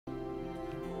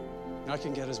I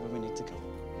can get us where we need to go.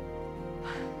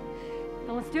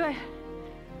 Then let's do it.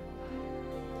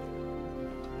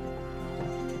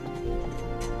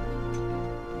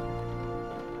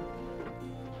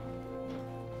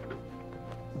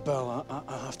 Belle,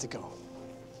 I have to go.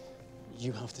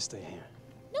 You have to stay here.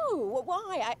 No,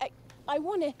 why? I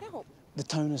want to help. The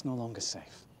town is no longer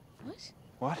safe. What?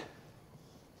 What?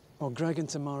 Well, Greg and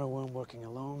Tamara weren't working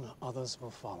alone. Others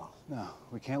will follow. No,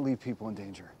 we can't leave people in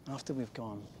danger. After we've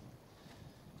gone,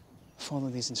 follow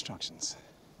these instructions.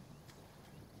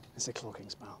 It's a cloaking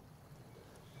spell.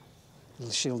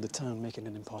 It'll shield the town, making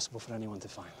it impossible for anyone to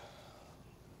find.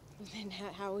 Then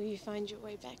how will you find your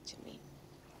way back to me?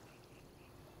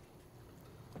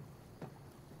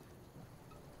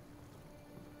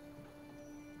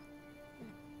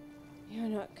 You're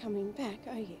not coming back,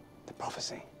 are you? The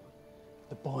prophecy.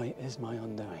 The boy is my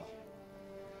undoing.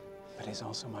 But he's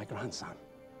also my grandson.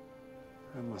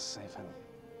 I must save him.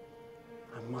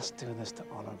 I must do this to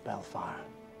honor Bellfire.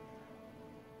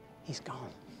 He's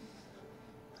gone.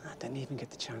 I didn't even get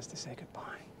the chance to say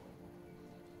goodbye.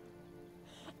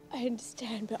 I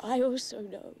understand, but I also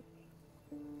know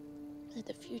that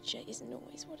the future isn't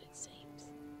always what it seems.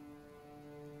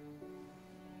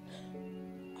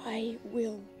 I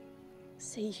will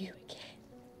see you again.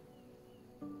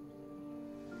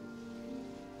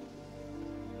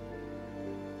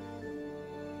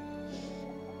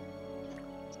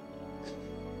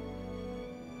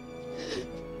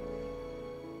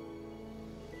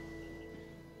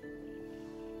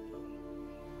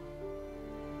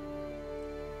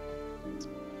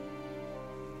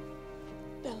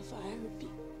 Bellfire would be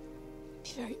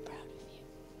very proud.